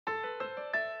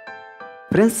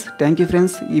Friends thank you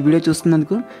friends ఈ video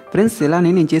చూస్తున్నందుకు. Friends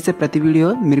ఇలానే నేను చేసే ప్రతి వీడియో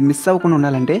మీరు మిస్ అవ్వకుండా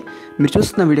ఉండాలంటే మీరు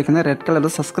చూస్తున్న వీడియో కింద రెడ్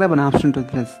కలర్లో సబ్స్క్రైబ్ అనే ఆప్షన్ ఉంటుంది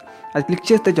ఫ్రెండ్స్. అది క్లిక్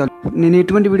చేస్తే చాలు నేను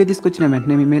ఎటువంటి వీడియో తీసుకొచ్చిన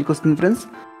వెంటనే మీ మెయిల్కి వస్తుంది ఫ్రెండ్స్.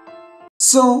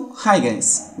 సో హాయ్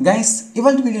గైస్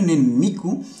ఇవాళ వీడియో నేను మీకు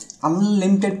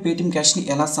అన్లిమిటెడ్ పేటిఎం క్యాష్ని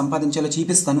ఎలా సంపాదించాలో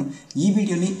చూపిస్తాను. ఈ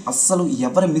వీడియోని అస్సలు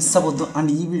ఎవరు మిస్ అవ్వద్దు అండ్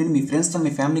ఈ వీడియోని మీ ఫ్రెండ్స్తో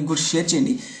మీ ఫ్యామిలీకి కూడా షేర్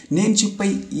చేయండి. నేను చెప్పే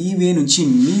ఈ వే నుంచి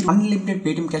మీరు అన్లిమిటెడ్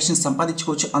పేటిఎం క్యాష్ని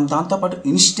సంపాదించుకోవచ్చు అండ్ దాంతోపాటు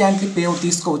ఇన్స్టాంట్లీ పే అవుట్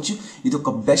తీసుకోవచ్చు. ఇది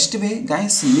ఒక బెస్ట్ వే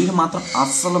గైస్. మీరు మాత్రం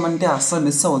అస్సలు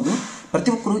మిస్ అవ్వద్దు. ప్రతి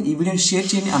ఒక్కరు ఈ వీడియోని షేర్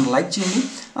చేయండి అండ్ లైక్ చేయండి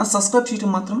అండ్ సబ్స్క్రైబ్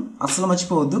చేయడం మాత్రం అస్సలు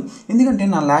మర్చిపోవద్దు. ఎందుకంటే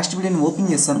నా లాస్ట్ వీడియోని ఓపెన్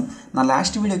చేస్తాను. నా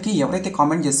లాస్ట్ వీడియోకి ఎవరైతే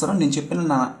కామెంట్ చేస్తారో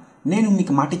నేను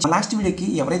మీకు మాట ఇచ్చి లాస్ట్ వీడియోకి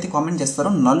ఎవరైతే కామెంట్ చేస్తారో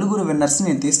 4 విన్నర్స్ని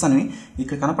నేను తీస్తానని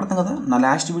ఇక్కడ కనపడతాం కదా. నా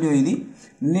లాస్ట్ వీడియో ఇది.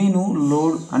 నేను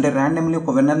ర్యాండమ్లీ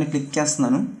ఒక విన్నర్ని క్లిక్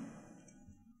చేస్తున్నాను.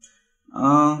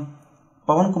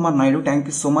 Pawan Kumar Naidu, thank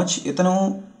you so much. ఇతను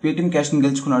పేటిఎం క్యాష్ని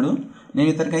గెలుచుకున్నాడు. నేను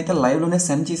ఇతనికి అయితే లైవ్లోనే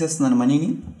సెండ్ చేసేస్తున్నాను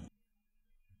మనీని.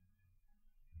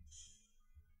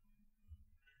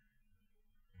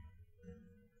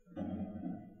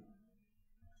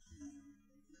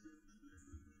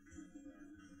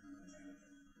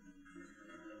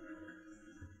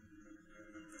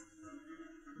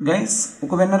 గైస్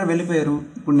ఒక విన్నర్ వెళ్ళిపోయారు.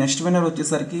 ఇప్పుడు నెక్స్ట్ విన్నర్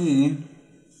వచ్చేసరికి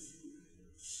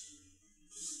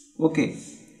ఓకే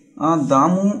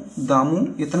దాము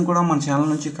ఇతను కూడా మన ఛానల్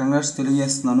నుంచి కంగ్రాట్స్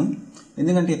తెలియజేస్తున్నాను.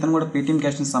 ఎందుకంటే ఇతను కూడా పేటిఎం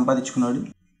క్యాష్ని సంపాదించుకున్నాడు.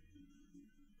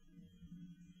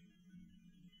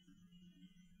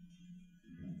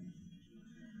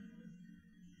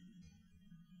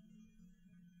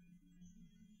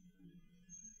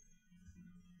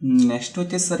 నెక్స్ట్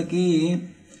వచ్చేసరికి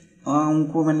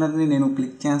ఇంకో విన్నర్ని నేను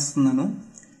క్లిక్ చేస్తున్నాను.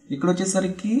 ఇక్కడ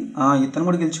వచ్చేసరికి ఇతను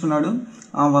కూడా గెలుచుకున్నాడు.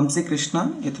 వంశీ కృష్ణ,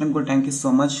 ఇతనికి కూడా thank you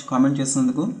so much comment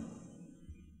చేసినందుకు.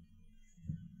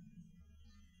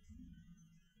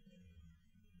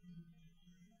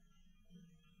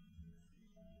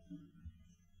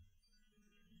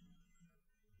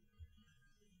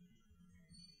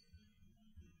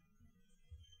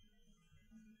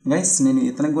 గైస్ నేను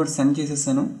ఇతనికి కూడా సెండ్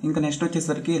చేసేసాను. ఇంకా నెక్స్ట్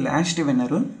వచ్చేసరికి లాస్ట్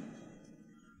విన్నరు.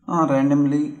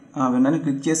 ర్యాండమ్లీ విన్నర్ని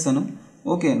క్లిక్ చేశాను.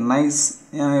 Okay nice.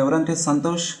 ఎవరంటే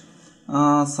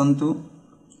సంతు.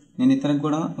 నేను ఇతనికి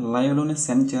కూడా లైవ్లోనే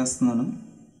సెండ్ చేస్తున్నాను.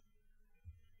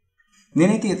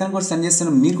 నేనైతే ఇతను కూడా సెండ్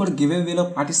చేస్తాను. మీరు కూడా గివ్ అవేలో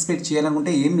పార్టిసిపేట్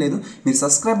చేయాలనుకుంటే ఏం లేదు, మీరు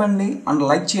సబ్స్క్రైబ్ అండి అండ్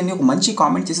లైక్ చేయండి, ఒక మంచి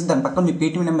కామెంట్ చేసి దాని పక్కన మీ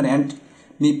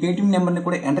పేటిఎం నెంబర్ని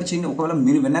కూడా ఎంటర్ చేయండి. ఒకవేళ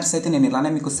మీరు విన్నర్స్ అయితే నేను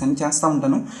ఇలానే మీకు సెండ్ చేస్తూ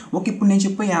ఉంటాను. ఓకే ఇప్పుడు నేను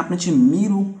చెప్పే యాప్ నుంచి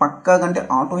మీరు పక్కాగా అంటే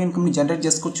ఆటో ఇన్కమ్ని జనరేట్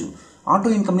చేసుకోవచ్చు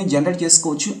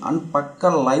అండ్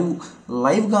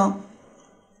లైవ్గా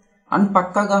అండ్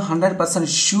పక్కాగా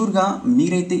 100% షూర్గా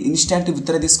మీరైతే ఇన్స్టాంట్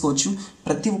విత్డ్రా తీసుకోవచ్చు.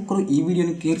 ప్రతి ఒక్కరు ఈ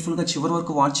వీడియోని కేర్ఫుల్గా చివరి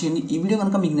వరకు వాచ్ చేయండి. ఈ వీడియో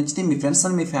కనుక మీకు నచ్చితే మీ ఫ్రెండ్స్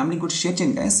అండ్ మీ ఫ్యామిలీకి కూడా షేర్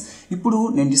చేయండి గైస్. ఇప్పుడు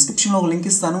నేను డిస్క్రిప్షన్లో ఒక లింక్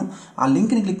ఇస్తాను. ఆ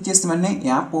లింక్ని క్లిక్ చేసిన వెంటనే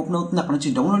యాప్ ఓపెన్ అవుతుంది. అక్కడ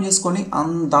నుంచి డౌన్లోడ్ చేసుకోండి.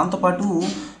 దాంతోపాటు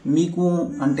మీకు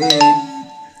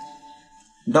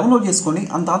డౌన్లోడ్ చేసుకోండి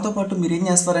అండ్ దాంతోపాటు మీరు ఏం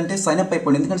చేస్తారంటే సైన్అప్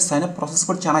అయిపోండి. ఎందుకంటే సైన్అప్ ప్రాసెస్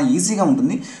కూడా చాలా ఈజీగా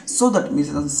ఉంటుంది. సో దట్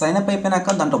మీరు సైన్అప్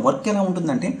అయిపోయినాక దాంట్లో వర్క్ ఎలా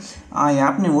ఉంటుందంటే ఆ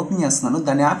యాప్ నేను ఓపెన్ చేస్తున్నాను.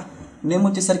 దాని యాప్ నేమ్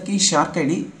వచ్చేసరికి షార్క్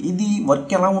ఐడి. ఇది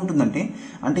వర్క్ ఎలా ఉంటుందంటే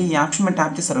ఈ యాప్స్ మీద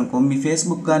ట్యాప్ చేస్తారనుకో మీ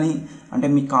ఫేస్బుక్ కానీ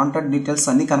మీ కాంటాక్ట్ డీటెయిల్స్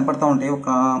అన్నీ కనపడతా ఉంటాయి.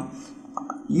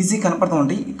 ఈజీ కనపడతా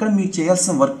ఉంటాయి. ఇక్కడ మీరు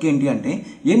చేయాల్సిన వర్క్ ఏంటి అంటే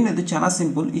ఏం లేదు, చాలా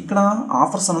సింపుల్. ఇక్కడ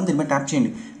ఆఫర్స్ అని దీని మీద ట్యాప్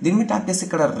చేయండి. దీని మీద ట్యాప్ చేసి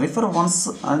ఇక్కడ refer once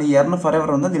and earn for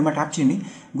ever ఉందో దీని మీద ట్యాప్ చేయండి.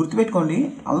 గుర్తుపెట్టుకోండి,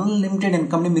 అన్లిమిటెడ్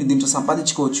ఇన్కమ్ని మీరు దీంట్లో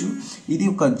సంపాదించుకోవచ్చు. ఇది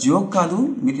ఒక జోక్ కాదు.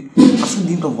 మీరు అసలు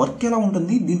దీంట్లో వర్క్ ఎలా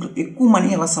ఉంటుంది, దీంట్లో ఎక్కువ మనీ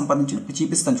ఎలా సంపాదించాలి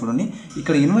చూపిస్తాను చూడండి.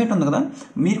 ఇక్కడ ఇన్వైట్ ఉంది కదా,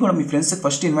 మీరు కూడా మీ ఫ్రెండ్స్కి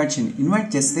ఫస్ట్ ఇన్వైట్ చేయండి. ఇన్వైట్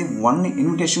చేస్తే 1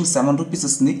 ఇన్విటేషన్ 7 రూపీస్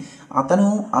వస్తుంది.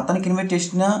 అతనికి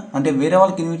ఇన్విటేషన్ వేరే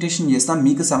వాళ్ళకి ఇన్విటేషన్ చేసినా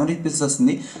మీకు 7 రూపీస్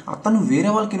వస్తుంది. అతను వేరే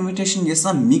వాళ్ళకి ఇన్విటేషన్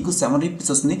చేసినా మీకు 7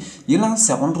 రూపీస్ వస్తుంది. ఇలా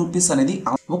 7 రూపీస్ అనేది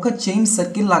ఒక చైన్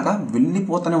సర్కిల్ లాగా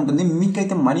వెళ్ళిపోతూనే ఉంటుంది.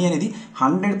 మీకైతే మనీ అనేది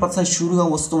 100% షూర్గా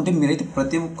వస్తూ ఉంటే మీరైతే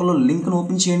ప్రతి ఒక్కరు లింక్ను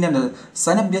ఓపెన్ చేయండి అండ్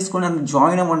సైన్అప్ చేసుకోండి అండ్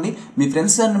జాయిన్ అవ్వండి. మీ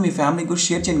ఫ్రెండ్స్ అండ్ మీ ఫ్యామిలీకి కూడా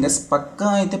షేర్ చేయండి గైస్.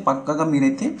 పక్కాగా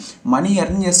మీరైతే మనీ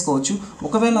ఎర్న్ చేసుకోవచ్చు.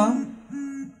 ఒకవేళ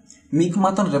మీకు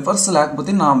మాత్రం రెఫర్స్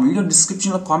లేకపోతే నా వీడియో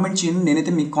డిస్క్రిప్షన్లో కామెంట్ చేయండి.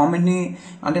 నేనైతే మీ కామెంట్ని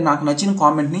నాకు నచ్చిన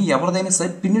కామెంట్ని ఎవరిదైనా సరే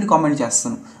పిన్నిడ్ కామెంట్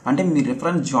చేస్తాను. మీ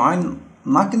రిఫరల్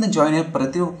నా కింద జాయిన్ అయ్యే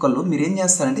ప్రతి ఒక్కళ్ళు మీరు ఏం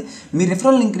చేస్తారంటే మీ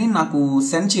రిఫరల్ లింక్ని నాకు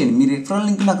సెండ్ చేయండి. మీ రిఫరల్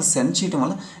లింక్ నాకు సెండ్ చేయడం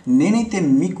వల్ల నేనైతే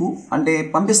మీకు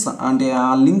పంపిస్తాను.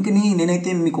 ఆ లింక్ని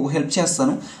నేనైతే మీకు హెల్ప్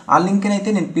చేస్తాను. ఆ లింక్ని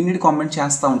అయితే నేను పిన్నిడ్ కామెంట్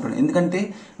చేస్తూ ఉంటాను. ఎందుకంటే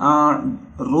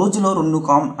రోజులో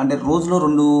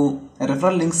 2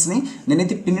 రెఫరల్ లింక్స్ని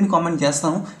నేనైతే పిన్నిడ్ కామెంట్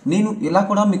చేస్తాను. నేను ఇలా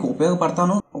కూడా మీకు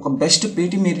ఉపయోగపడతాను. ఒక బెస్ట్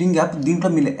పేటీఎం ఎర్నింగ్ యాప్. దీంట్లో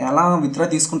మీరు ఎలా విత్డ్రా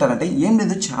తీసుకుంటారంటే ఏం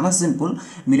లేదు, చాలా సింపుల్.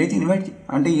 మీరైతే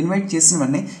ఇన్వైట్ చేసిన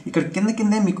వెంటనే ఇక్కడ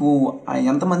కిందే మీకు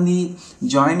ఎంతమంది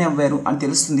జాయిన్ అవ్వారు అని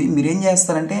తెలుస్తుంది. మీరేం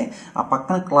చేస్తారంటే ఆ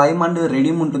పక్కన క్లైమ్ అండ్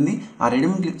రెడీమ్ ఉంటుంది. ఆ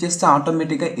రెడీమ్ క్లిక్ చేస్తే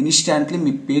ఆటోమేటిక్గా ఇన్స్టాంట్లీ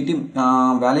మీ పేటీఎం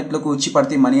వ్యాలెట్లోకి వచ్చి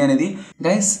పడతాయి మనీ అనేది.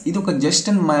 గైస్ ఇది ఒక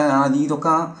ఇది ఒక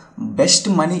బెస్ట్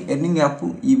మనీ ఎర్నింగ్ యాప్.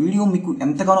 ఈ వీడియో మీకు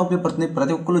ఎంతగానో ఉపయోగపడుతుంది.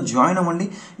 ప్రతి ఒక్కరు జాయిన్ అవ్వండి.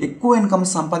 ఎక్కువ ఇన్కమ్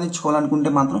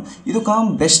సంపాదించుకోవాలనుకుంటే మాత్రం ఇది ఒక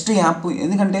బెస్ట్ యాప్.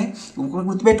 ఎందుకంటే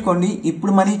గుర్తుపెట్టుకోండి,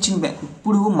 ఇప్పుడు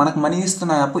మనకు మనీ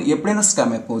ఇస్తున్న యాప్ ఎప్పుడైనా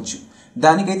స్కామ్ అయిపోవచ్చు.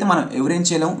 దానికైతే మనం ఎవరేం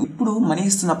చేయలేము. ఇప్పుడు మనీ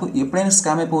ఇస్తున్నప్పుడు ఎప్పుడైనా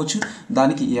స్కామ్ అయిపోవచ్చు.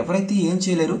 దానికి ఎవరైతే ఏం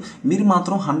చేయలేరు. మీరు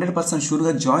మాత్రం 100%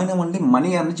 షూర్గా జాయిన్ అవ్వండి. మనీ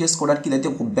ఎర్న్ చేసుకోవడానికి ఇదైతే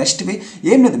ఒక బెస్ట్ వే.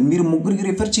 ఏం లేదు, మీరు ముగ్గురికి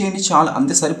రిఫర్ చేయండి చాలు,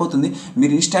 అంతే సరిపోతుంది.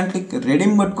 మీరు ఇన్స్టాంట్లీ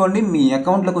రెడీమ్ పట్టుకోండి, మీ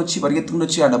అకౌంట్లోకి వచ్చి పరిగెత్తుకుని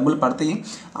వచ్చి ఆ డబ్బులు పడతాయి.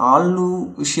 వాళ్ళు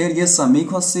షేర్ చేస్తా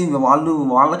మీకు వస్తాయి,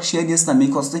 వాళ్ళకి షేర్ చేస్తా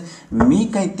మీకు వస్తాయి.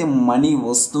 మీకైతే మనీ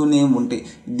వస్తూనే ఉంటాయి.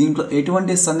 దీంట్లో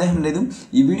ఎటువంటి సందేహం లేదు.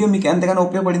 ఈ వీడియో మీకు ఎంతగానో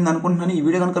ఉపయోగపడింది అనుకుంటున్నాను. ఈ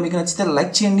వీడియో కనుక మీకు నచ్చితే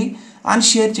లైక్ చేయండి అండ్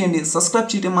షేర్ చేయండి. సబ్స్క్రైబ్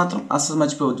చేయడం మాత్రం అస్సలు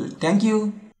మర్చిపోవద్దు. Thank you.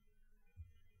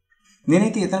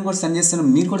 నేనైతే ఇతను కూడా సెండ్ చేస్తాను.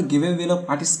 మీరు కూడా గివ్ అవేలో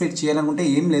పార్టిసిపేట్ చేయాలనుకుంటే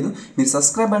ఏం లేదు, మీరు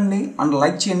సబ్స్క్రైబ్ అండి అండ్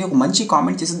లైక్ చేయండి. ఒక మంచి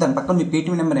కామెంట్ చేసి దాని పక్కన మీ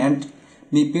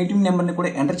పేటీఎం నెంబర్ని కూడా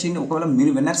ఎంటర్ చేయండి. ఒకవేళ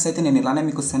మీరు విన్నర్స్ అయితే నేను ఇలానే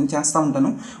మీకు సెండ్ చేస్తూ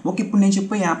ఉంటాను. ఓకే, ఇప్పుడు నేను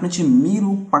చెప్పే యాప్ నుంచి మీరు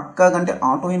పక్కాగా అంటే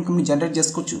ఆటో ఇన్కమ్ని జనరేట్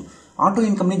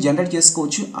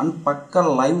చేసుకోవచ్చు అండ్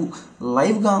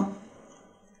లైవ్గా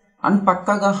అండ్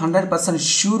పక్కాగా 100%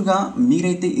 షూర్గా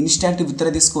మీరైతే ఇన్స్టాంట్ విత్డ్రా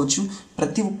తీసుకోవచ్చు.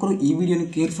 ప్రతి ఒక్కరు ఈ వీడియోని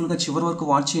కేర్ఫుల్గా చివరి వరకు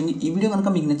వాచ్ చేయండి. ఈ వీడియో కనుక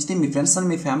మీకు నచ్చితే మీ ఫ్రెండ్స్ అండ్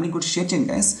మీ ఫ్యామిలీకి కూడా షేర్ చేయండి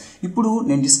గైస్. ఇప్పుడు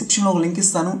నేను డిస్క్రిప్షన్లో ఒక లింక్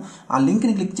ఇస్తాను. ఆ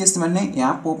లింక్ని క్లిక్ చేస్తే వెంటనే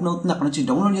యాప్ ఓపెన్ అవుతుంది. అక్కడ నుంచి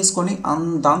డౌన్లోడ్ చేసుకోండి.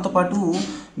 దాంతోపాటు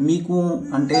మీకు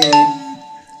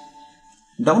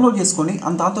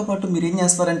దాంతోపాటు మీరు ఏం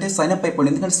చేస్తారంటే సైన్అప్ అయిపోండి.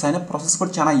 ఎందుకంటే సైన్అప్ ప్రాసెస్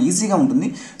కూడా చాలా ఈజీగా ఉంటుంది.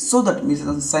 సో దట్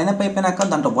మీరు సైన్అప్ అయిపోయినాక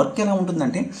దాంట్లో వర్క్ ఎలా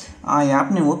ఉంటుందంటే ఆ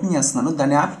యాప్ నేను ఓపెన్ చేస్తున్నాను.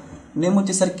 దాని యాప్ నేమ్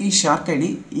వచ్చేసరికి షార్క్ ఐడి.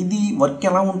 ఇది వర్క్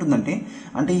ఎలా ఉంటుందంటే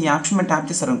అంటే ఈ యాప్స్ మీద ట్యాప్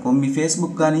చేశారనుకో మీ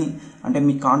ఫేస్బుక్ కానీ అంటే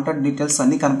మీ కాంటాక్ట్ డీటెయిల్స్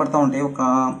అన్నీ కనపడతా ఉంటాయి.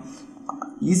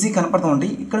 ఈజీ కనపడతా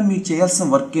ఉంటాయి. ఇక్కడ మీరు చేయాల్సిన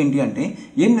వర్క్ ఏంటి అంటే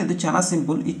ఏం లేదు, చాలా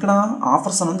సింపుల్. ఇక్కడ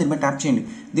ఆఫర్స్ అని దీని మీద ట్యాప్ చేయండి.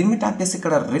 దీని మీద ట్యాప్ చేసి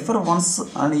ఇక్కడ refer once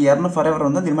and earn for ever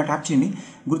ఉందో దీని మీద ట్యాప్ చేయండి.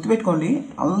 గుర్తుపెట్టుకోండి,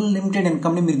 అన్లిమిటెడ్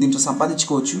ఇన్కమ్ని మీరు దీంట్లో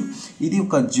సంపాదించుకోవచ్చు. ఇది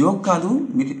ఒక జోక్ కాదు.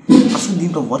 మీరు అసలు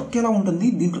దీంట్లో వర్క్ ఎలా ఉంటుంది,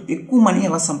 దీంట్లో ఎక్కువ మనీ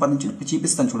ఎలా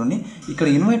చూపిస్తాను చూడండి. ఇక్కడ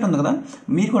ఇన్వైట్ ఉంది కదా,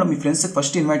 మీరు కూడా మీ ఫ్రెండ్స్కి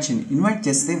ఫస్ట్ ఇన్వైట్ చేయండి. ఇన్వైట్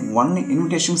చేస్తే 1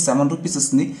 ఇన్విటేషన్ 7 రూపీస్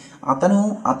వస్తుంది.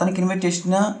 అతనికి ఇన్వైట్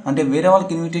చేసిన అంటే వేరే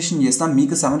వాళ్ళకి ఇన్విటేషన్ చేస్తా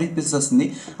మీకు 7 రూపీస్ వస్తుంది.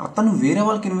 అతను వేరే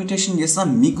వాళ్ళకి ఇన్విటేషన్ చేస్తా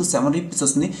మీకు 7 రూపీస్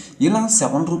వస్తుంది. ఇలా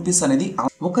 7 రూపీస్ అనేది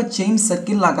ఒక చైన్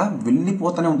సర్కిల్ లాగా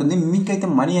వెళ్ళిపోతూనే ఉంటుంది. మీకైతే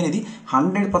మనీ అనేది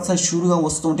 100% షూర్గా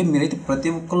వస్తూ ఉంటే మీరైతే ప్రతి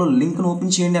ఒక్కరు లింక్ను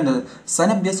ఓపెన్ చేయండి అండ్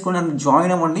సైన్అప్ చేసుకోండి అండ్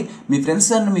జాయిన్ అవ్వండి. మీ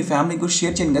ఫ్రెండ్స్ అండ్ మీ ఫ్యామిలీకి కూడా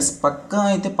షేర్ చేయండి గైస్.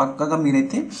 పక్కాగా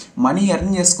మీరైతే మనీ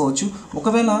ఎర్న్ చేసుకోవచ్చు.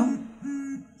 ఒకవేళ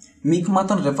మీకు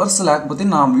మాత్రం రెఫర్స్ లేకపోతే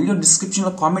నా వీడియో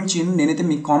డిస్క్రిప్షన్లో కామెంట్ చేయండి. నేనైతే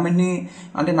మీ కామెంట్ని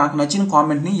అంటే నాకు నచ్చిన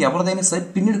కామెంట్ని ఎవరిదైనా సరే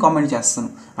పిన్నిడ్ కామెంట్ చేస్తాను.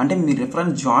 అంటే మీ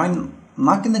రెఫరల్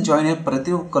నా కింద జాయిన్ అయ్యే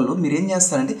ప్రతి ఒక్కళ్ళు మీరు ఏం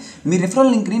చేస్తారంటే మీ రిఫరల్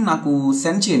లింక్ని నాకు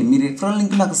సెండ్ చేయండి. మీ రిఫరల్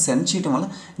లింక్ నాకు సెండ్ చేయడం వల్ల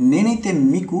నేనైతే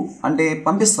మీకు అంటే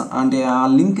పంపిస్తాను. అంటే ఆ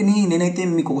లింక్ని నేనైతే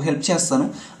మీకు హెల్ప్ చేస్తాను.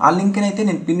 ఆ లింక్ని అయితే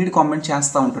నేను పిన్నిడ్ కామెంట్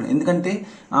చేస్తూ ఉంటాను. ఎందుకంటే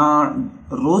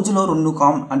రోజులో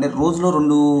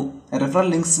 2 రెఫరల్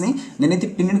లింక్స్ని నేనైతే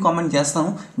పిన్నిడ్ కామెంట్ చేస్తాను.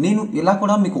 నేను ఇలా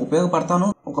కూడా మీకు ఉపయోగపడతాను.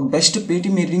 ఒక బెస్ట్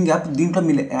పేటీఎం ఎర్నింగ్ యాప్. దీంట్లో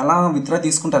మీరు ఎలా విత్డ్రా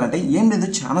తీసుకుంటారంటే ఏం లేదు,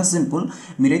 చాలా సింపుల్.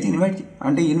 మీరైతే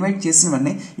ఇన్వైట్ చేసిన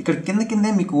వెంటనే ఇక్కడ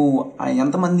కిందే మీకు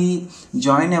ఎంతమంది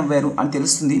జాయిన్ అవ్వారు అని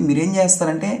తెలుస్తుంది. మీరేం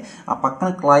చేస్తారంటే ఆ పక్కన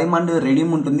క్లైమ్ అండ్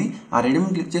రెడీమ్ ఉంటుంది. ఆ రెడీమ్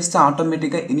క్లిక్ చేస్తే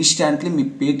ఆటోమేటిక్గా ఇన్స్టాంట్లీ మీ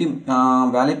పేటీఎం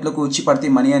వ్యాలెట్లోకి వచ్చి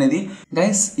పడతాయి మనీ అనేది.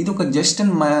 గైస్ ఇది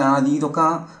ఒక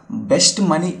బెస్ట్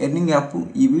మనీ ఎర్నింగ్ యాప్.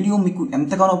 ఈ వీడియో మీకు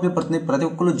ఎంతగానో ఉపయోగపడుతుంది. ప్రతి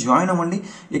ఒక్కరు జాయిన్ అవ్వండి.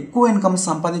 ఎక్కువ ఇన్కమ్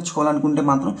సంపాదించుకోవాలనుకుంటే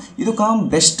మాత్రం ఇది ఒక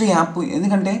బెస్ట్ యాప్.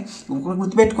 ఎందుకంటే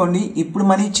గుర్తుపెట్టుకోండి, ఇప్పుడు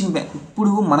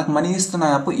మనకు మనీ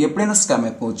ఇస్తున్న యాప్ ఎప్పుడైనా స్కామ్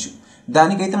అయిపోవచ్చు.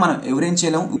 దానికైతే మనం ఎవరేం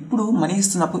చేయలేము. ఇప్పుడు మనీ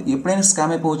ఇస్తున్నప్పుడు ఎప్పుడైనా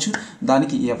స్కామ్ అయిపోవచ్చు.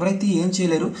 దానికి ఎవరైతే ఏం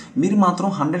చేయలేరు. మీరు మాత్రం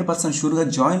 100% షూర్గా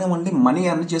జాయిన్ అవ్వండి. మనీ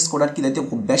ఎర్న్ చేసుకోవడానికి ఇదైతే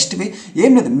ఒక బెస్ట్ వే.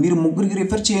 ఏం లేదు, మీరు ముగ్గురికి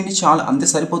రిఫర్ చేయండి చాలు, అంతే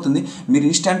సరిపోతుంది. మీరు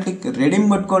ఇన్స్టాంట్లీ రెడీమ్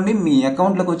పట్టుకోండి, మీ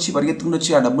అకౌంట్లోకి వచ్చి పరిగెత్తుకుని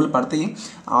వచ్చి ఆ డబ్బులు పడతాయి.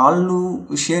 వాళ్ళు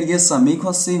షేర్ చేస్తా మీకు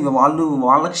వస్తాయి,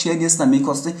 వాళ్ళకి షేర్ చేస్తా మీకు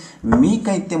వస్తాయి.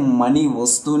 మీకైతే మనీ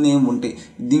వస్తూనే ఉంటాయి.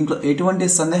 దీంట్లో ఎటువంటి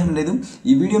సందేహం లేదు.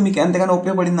 ఈ వీడియో మీకు ఎంతగానో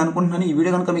ఉపయోగపడింది అనుకుంటున్నాను. ఈ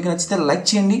వీడియో కనుక మీకు నచ్చితే లైక్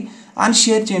చేయండి అండ్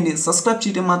షేర్ చేయండి. సబ్స్క్రైబ్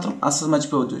చేయడం మాత్రం అస్సలు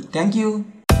మర్చిపోవద్దు. Thank you.